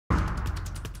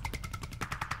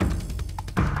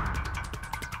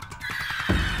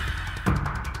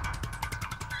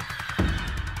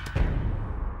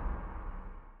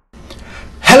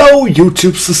Hello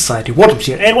YouTube Society, Wattums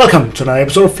here, and welcome to another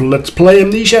episode of Let's Play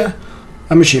Amnesia,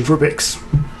 a machine for pigs.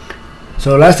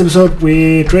 So last episode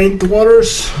we drained the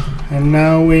waters, and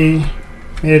now we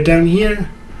made it down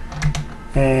here,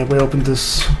 and we opened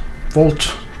this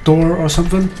vault door or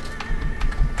something,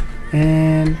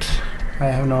 and I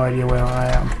have no idea where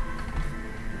I am.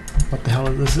 What the hell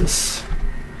is this?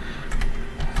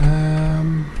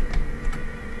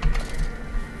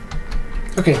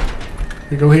 Okay,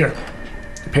 we go here.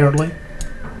 Apparently.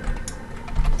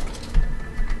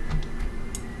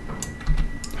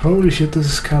 Holy shit, this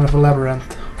is kind of a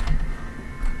labyrinth.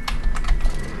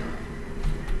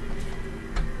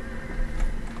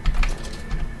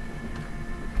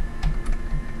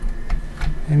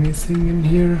 Anything in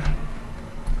here?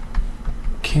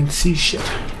 Can't see shit.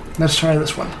 Let's try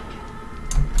this one.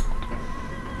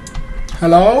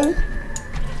 Hello?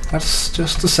 That's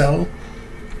just a cell.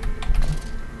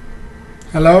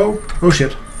 Hello? Oh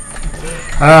shit.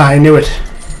 Ah, I knew it.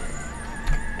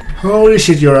 Holy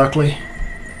shit, you're ugly.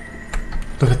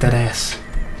 Look at that ass.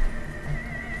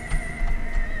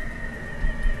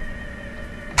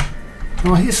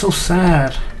 Oh, he's so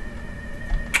sad.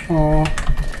 Oh.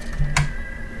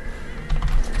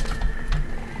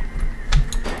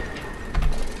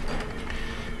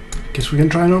 Guess we can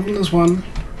try and open this one.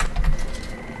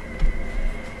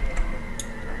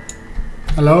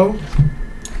 Hello?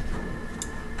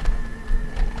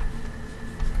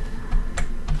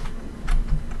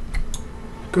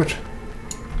 Good.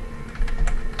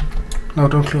 No,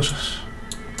 don't close us.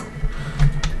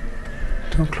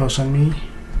 Don't close on me.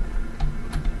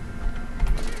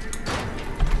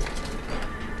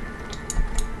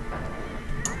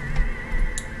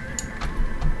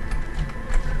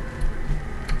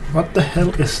 What the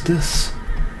hell is this?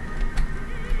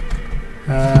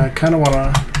 I kinda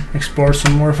wanna explore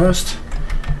some more first.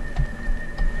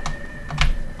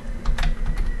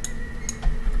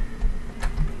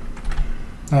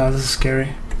 This is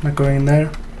scary. Not going in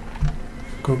there.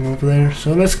 Going over there.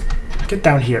 So let's get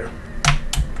down here.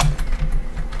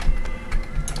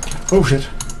 Oh shit.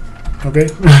 Okay.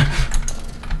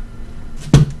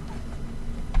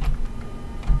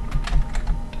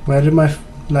 Where did my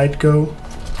light go?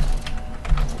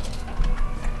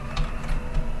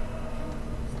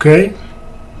 Okay.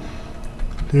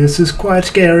 This is quite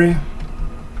scary.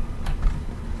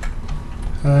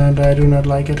 And I do not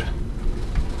like it.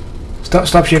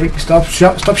 Stop shaking! Stop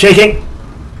shaking!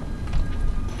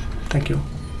 Thank you.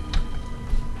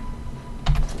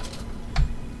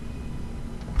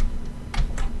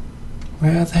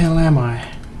 Where the hell am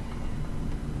I?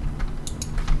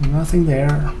 Nothing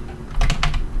there.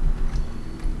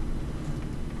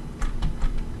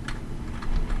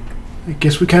 I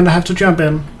guess we kinda have to jump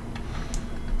in.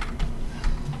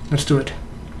 Let's do it.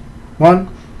 1,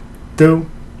 2,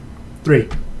 3.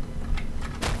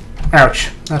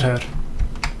 Ouch, that hurt.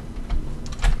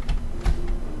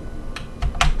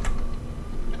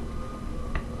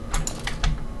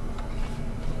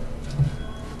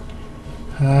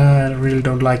 I really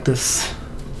don't like this.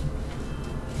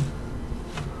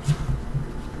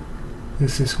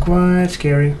 This is quite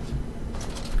scary.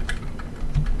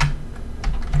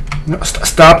 No,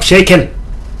 stop shaking!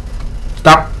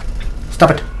 Stop!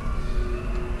 Stop it!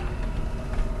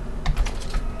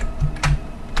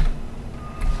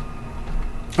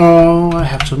 Oh, I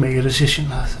have to make a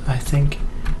decision, I think.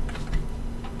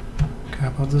 How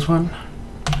about this one?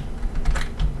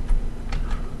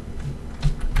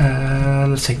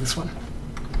 Let's take this one.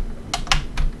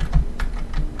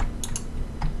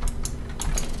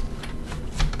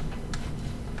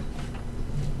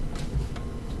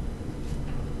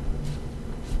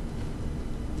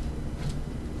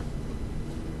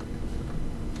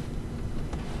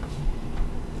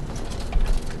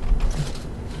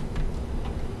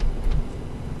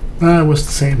 It was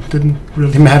the same, didn't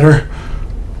really matter.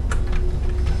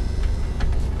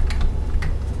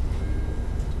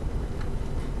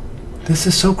 This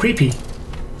is so creepy.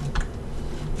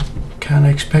 Can't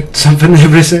expect something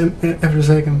every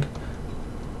second.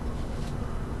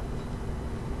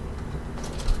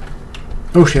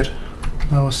 Oh shit,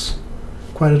 that was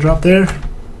quite a drop there.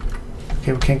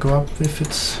 Okay, we can't go up if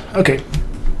it's... okay.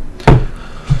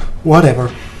 Whatever.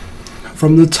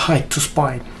 From the height to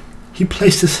spine. He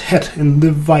placed his head in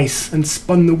the vise and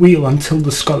spun the wheel until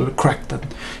the skull cracked and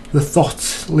the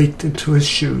thoughts leaked into his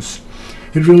shoes.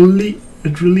 It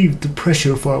relieved the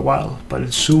pressure for a while, but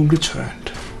it soon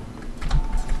returned.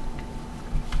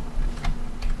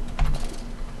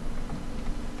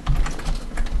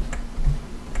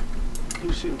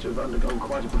 You seem to have undergone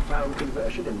quite a profound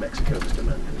conversion in Mexico, Mr.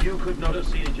 Mann. You could not have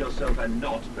seen it yourself and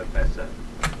not, Professor.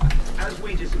 As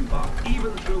we disembarked,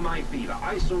 even through my fever,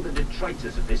 I saw the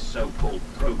detritus of this so-called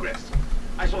progress.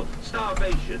 I saw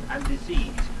starvation and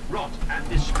disease, rot and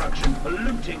destruction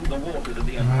polluting the waters of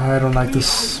the earth. I don't like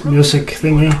this music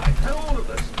thingy. And all of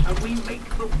us, and we make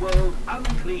the world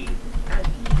unclean. And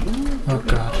you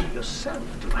God. yourself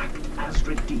to act as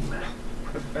redeemer.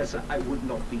 Professor, I would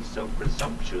not be so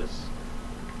presumptuous.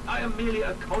 I am merely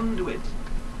a conduit.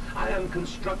 I am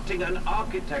constructing an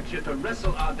architecture to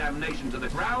wrestle our damnation to the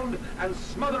ground and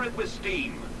smother it with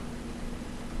steam.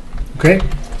 Okay.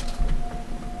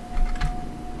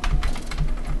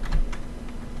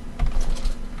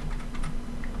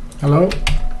 Hello?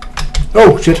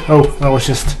 Oh, shit. Oh, that was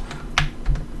just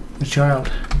a child.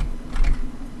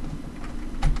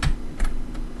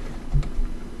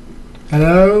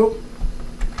 Hello?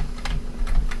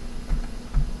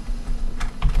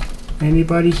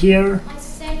 Anybody here? I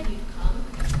said you'd come.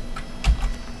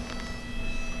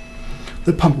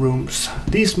 The pump rooms.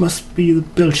 These must be the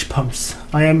bilge pumps.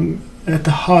 I am at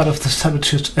the heart of the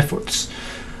saboteur's efforts.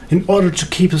 In order to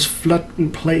keep his flood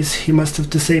in place, he must have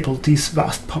disabled these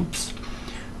vast pumps.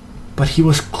 But he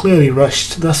was clearly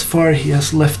rushed. Thus far he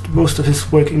has left most of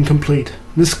his work incomplete.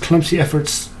 This clumsy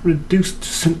effort's reduced to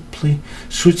simply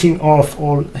switching off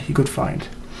all he could find.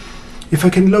 If I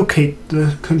can locate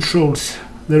the controls,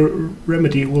 the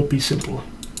remedy will be simple.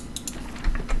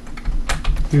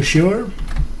 You sure,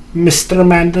 Mr.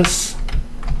 Mandus?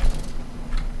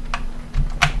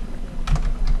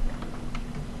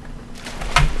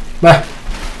 Bah!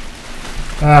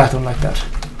 Ah, I don't like that.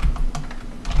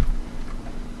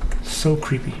 So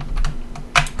creepy.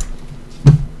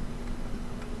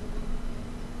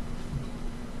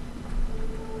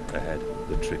 Ahead,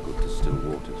 the trickle to still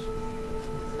waters.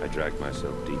 I dragged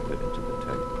myself deeper into the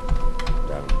temple,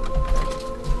 down to the plain,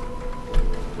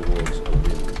 towards a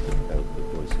wind that held the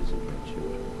voices of my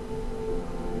children,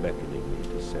 beckoning me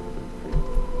to set them free.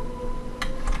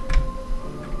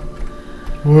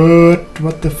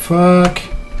 What the fuck?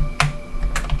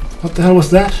 What the hell was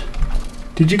that?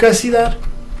 Did you guys see that?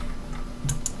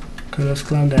 Okay, let's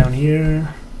climb down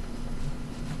here.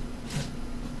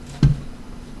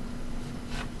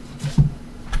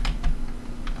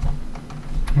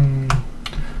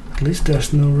 At least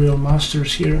there's no real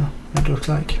monsters here, it looks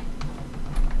like.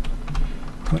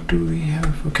 What do we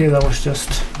have? Okay, that was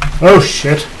just... Oh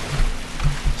shit!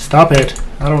 Stop it!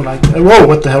 I don't like that. Whoa,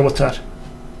 what the hell was that?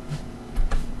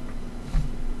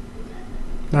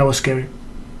 That was scary.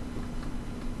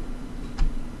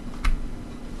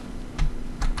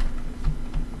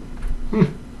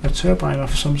 A turbine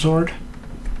of some sort.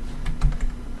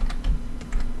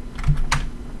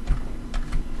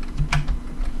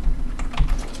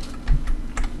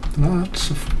 Lots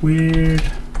of weird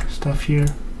stuff here.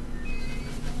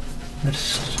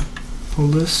 Let's pull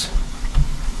this.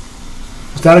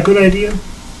 Is that a good idea?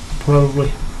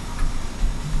 Probably.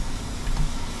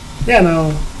 Yeah,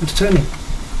 no, it's turning.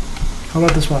 How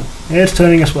about this one? Yeah, it's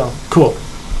turning as well. Cool.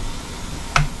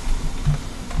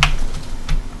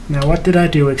 Now what did I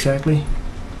do exactly?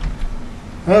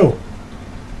 Oh.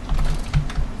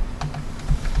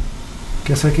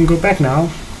 Guess I can go back now.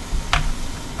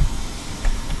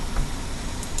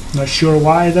 Not sure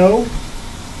why though.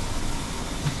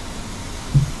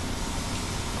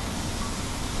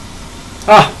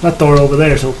 Ah, that door over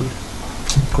there is open.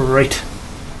 Great.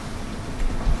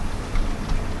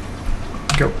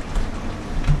 Go.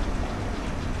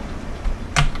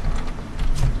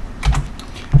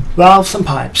 Valves and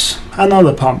pipes.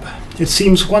 Another pump. It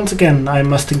seems once again I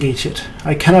must engage it.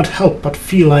 I cannot help but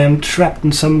feel I am trapped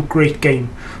in some great game,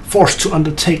 forced to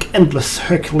undertake endless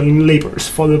Herculean labors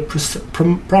for the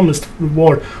promised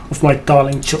reward of my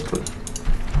darling children.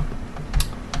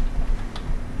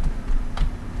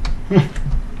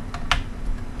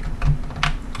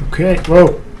 Okay,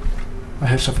 whoa! I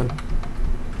heard something.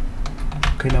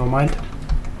 Okay, never mind.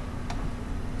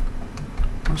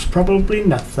 It's probably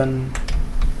nothing.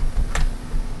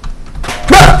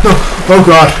 Ah! No! Oh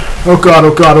god! Oh god!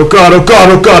 Oh god! Oh god! Oh god!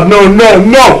 Oh god! No! No!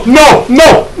 No! No!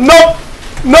 No! No!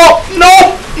 No!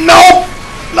 No! No!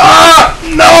 Ah!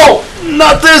 No!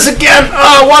 Not this again!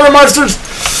 Ah! Water monsters!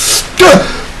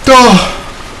 Oh!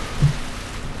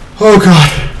 Oh god!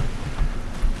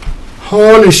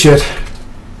 Holy shit!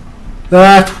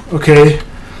 That okay?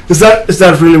 Is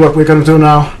that really what we're gonna do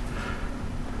now?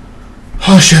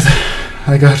 Oh shit!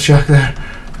 I got shocked there.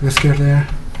 I got scared there.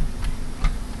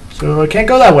 So I can't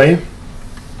go that way.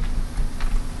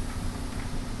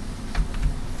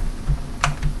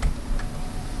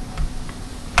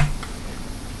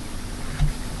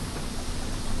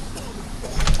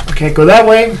 I can't go that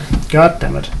way. God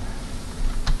damn it.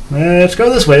 Let's go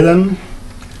this way then.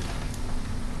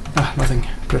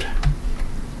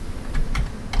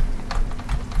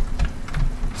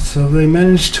 So they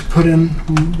managed to put in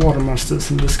water monsters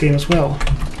in this game as well.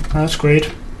 That's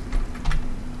great.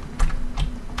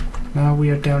 Now we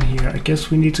are down here. I guess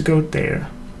we need to go there.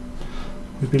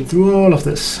 We've been through all of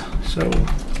this, so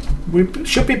we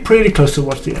should be pretty close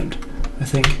towards the end, I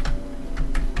think.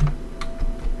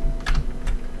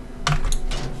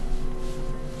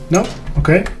 No?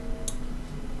 Okay.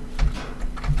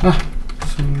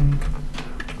 Some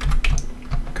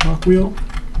cogwheel.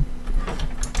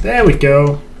 There we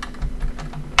go.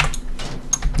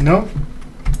 No?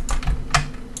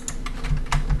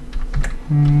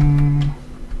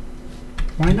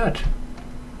 Why not?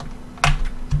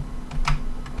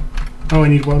 Oh, I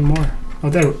need one more.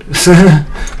 Oh, there it is.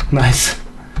 Nice.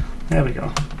 There we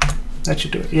go. That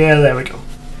should do it. Yeah, there we go.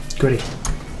 Goody.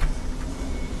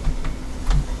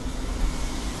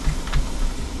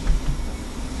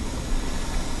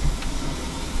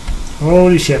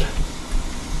 Holy shit.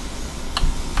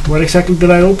 What exactly did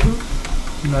I open?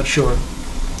 I'm not sure.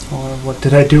 Or what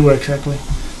did I do exactly?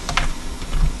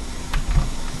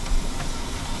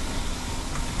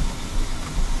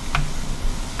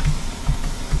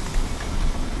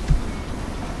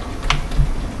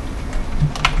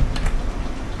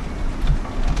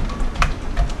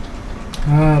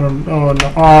 I don't. Oh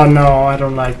no! Oh no! I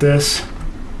don't like this.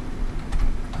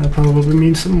 That probably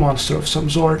means a monster of some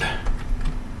sort.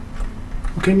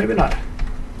 Okay, maybe not.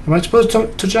 Am I supposed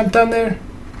to jump down there?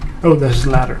 Oh, there's a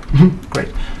ladder.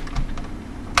 Great.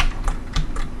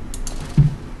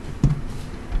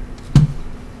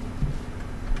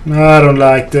 I don't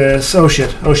like this. Oh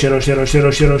shit! Oh shit! Oh shit! Oh shit!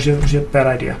 Oh shit! Oh shit! Oh shit! Bad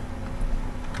idea.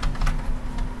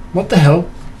 What the hell?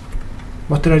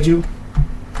 What did I do?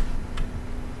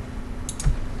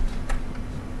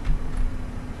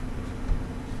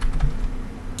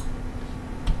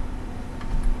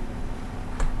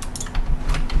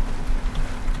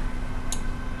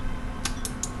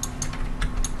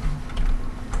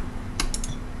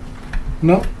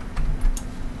 No.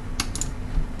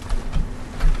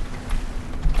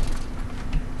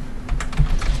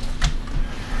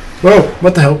 Whoa,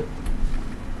 what the hell?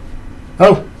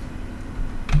 Oh.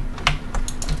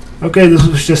 Okay, this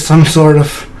was just some sort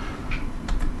of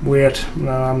weird.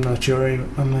 No, I'm not sure.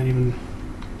 I'm not even.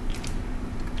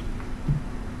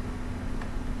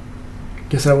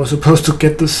 Guess I was supposed to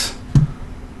get this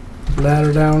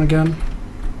ladder down again.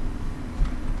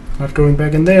 Not going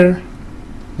back in there.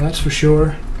 That's for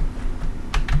sure.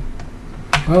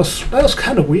 That was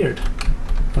kind of weird.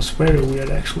 That was very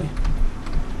weird, actually.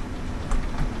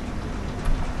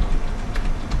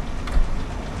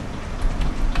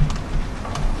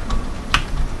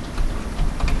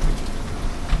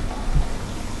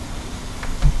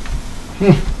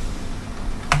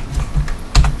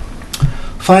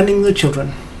 Finding the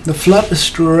children. The flood is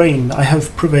drained. I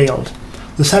have prevailed.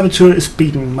 The saboteur is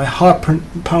beaten. My heart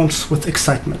pounds with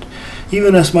excitement,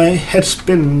 even as my head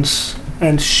spins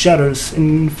and shudders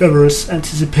in feverish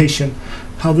anticipation.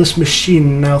 How this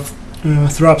machine now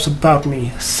throbs about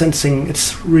me, sensing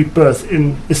its rebirth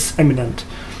is imminent.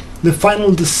 The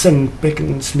final descent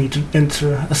beckons me to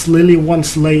enter, as Lily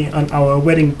once lay on our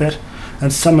wedding bed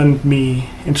and summoned me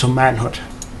into manhood.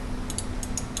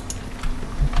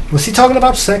 Was he talking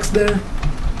about sex there?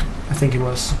 I think he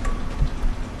was.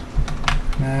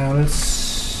 Now let's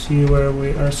see where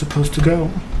we are supposed to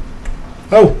go.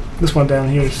 Oh, this one down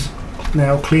here is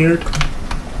now cleared.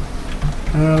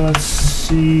 Let's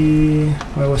see.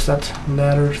 Where was that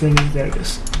ladder thing? There it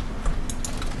is.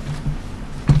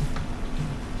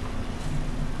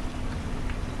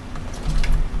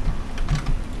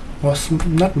 Was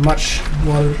not much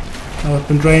water has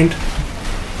been drained.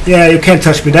 Yeah, you can't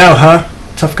touch me now, huh?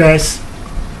 Tough guys.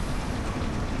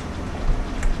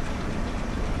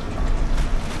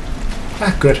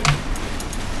 Ah, good.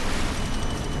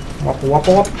 Wop wop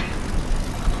wop.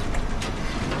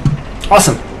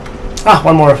 Awesome. Ah,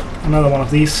 one more. Another one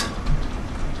of these.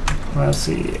 Let's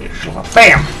see.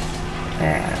 Bam!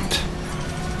 And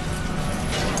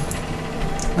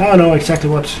I don't know exactly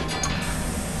what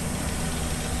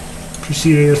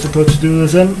procedure you're supposed to do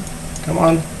this in. Come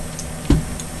on.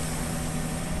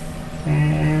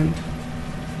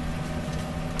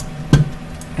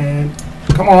 And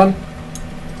come on.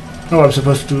 Oh, I'm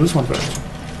supposed to do this one first.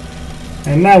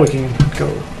 And now we can go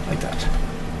like that.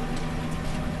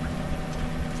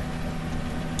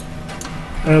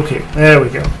 Okay, there we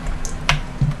go.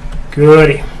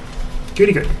 Goody.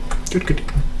 Goody good. Good good.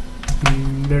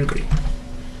 Very good.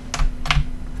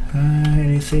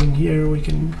 Anything here we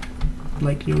can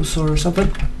like use or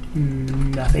something?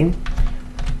 Nothing.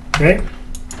 Okay.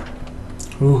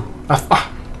 Ooh.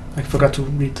 I forgot to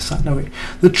read the sign. No, wait.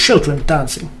 The children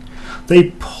dancing.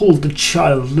 They pulled the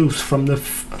child loose from the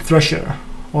thresher,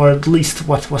 or at least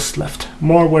what was left.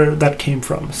 More where that came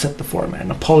from, said the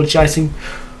foreman, apologizing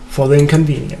for the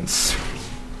inconvenience.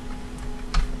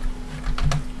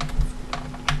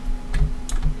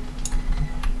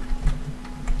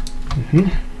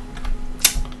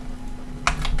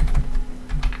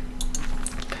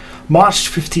 March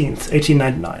 15th,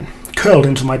 1899. Curled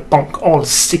into my bunk, all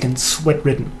sick and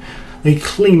sweat-ridden. They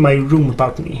clean my room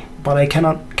about me, but I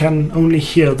can only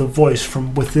hear the voice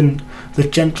from within the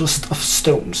gentlest of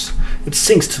stones. It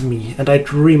sings to me, and I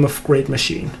dream of great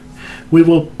machine. We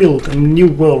will build a new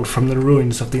world from the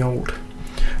ruins of the old.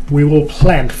 We will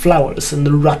plant flowers in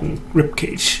the rotten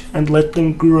ribcage, and let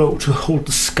them grow to hold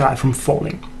the sky from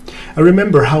falling. I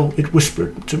remember how it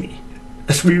whispered to me,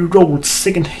 as we rolled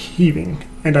sick and heaving,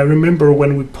 and I remember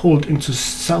when we pulled into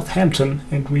Southampton,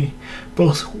 and we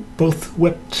both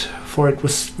wept, for it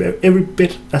was every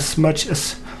bit as much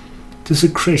as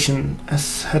desecration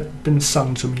as had been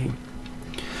sung to me.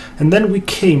 And then we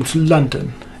came to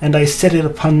London, and I set it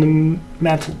upon the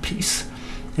mantelpiece,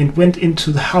 and went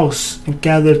into the house and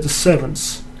gathered the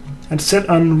servants, and set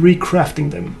on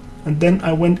recrafting them. And then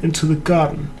I went into the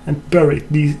garden and buried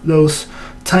those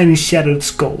tiny shattered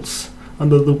skulls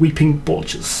under the weeping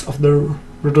bulges of the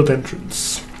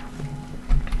rhododendrons.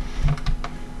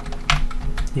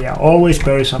 Yeah, always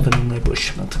bury something in the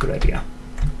bush. That's a good idea.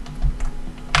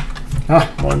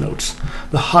 More notes.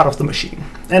 The heart of the machine.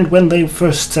 And when they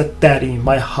first said daddy,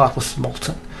 my heart was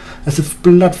molten, as if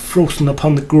blood frozen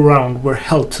upon the ground were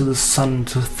held to the sun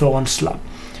to thaw and slap.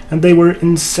 And they were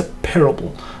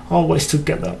inseparable, always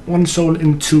together, one soul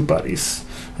in two bodies,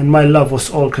 and my love was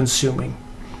all-consuming.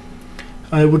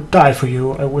 I would die for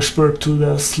you, I whispered to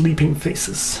their sleeping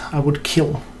faces. I would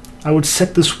kill. I would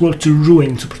set this world to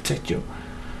ruin to protect you.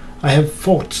 I have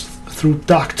fought through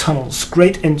dark tunnels,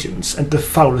 great engines, and the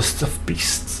foulest of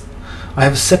beasts. I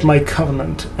have set my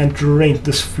covenant and drained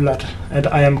this flood, and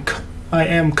I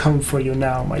am come for you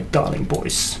now, my darling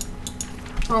boys.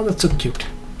 Oh, that's so cute.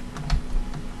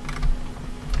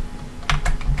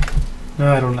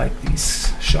 No, I don't like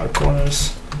these sharp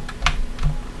corners.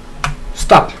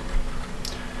 Stop!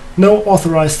 No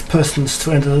authorized persons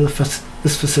to enter this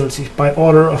facility by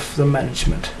order of the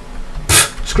management.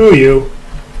 Pfft, screw you!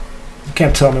 You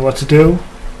can't tell me what to do.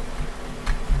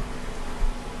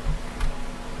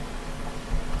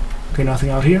 Okay, nothing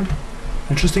out here.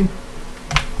 Interesting.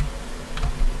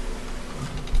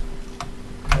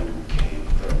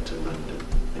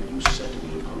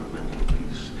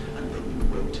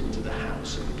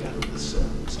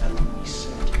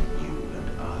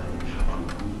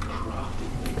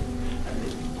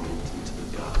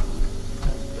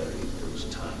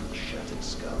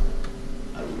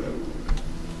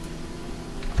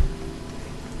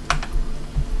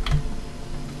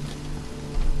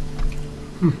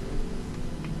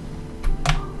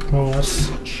 Oh, that's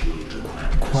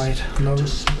quite low.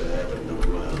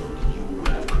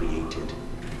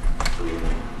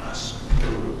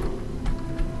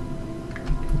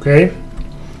 Okay.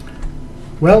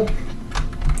 Well,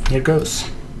 here goes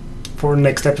for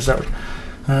next episode.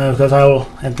 Because I will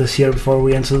end this here before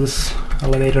we enter this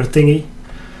elevator thingy.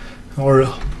 Or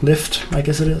lift, I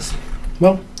guess it is.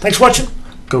 Well, thanks for watching.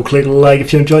 Go click like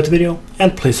if you enjoyed the video.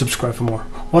 And please subscribe for more.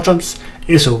 Watch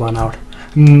is over and out.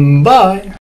 Bye!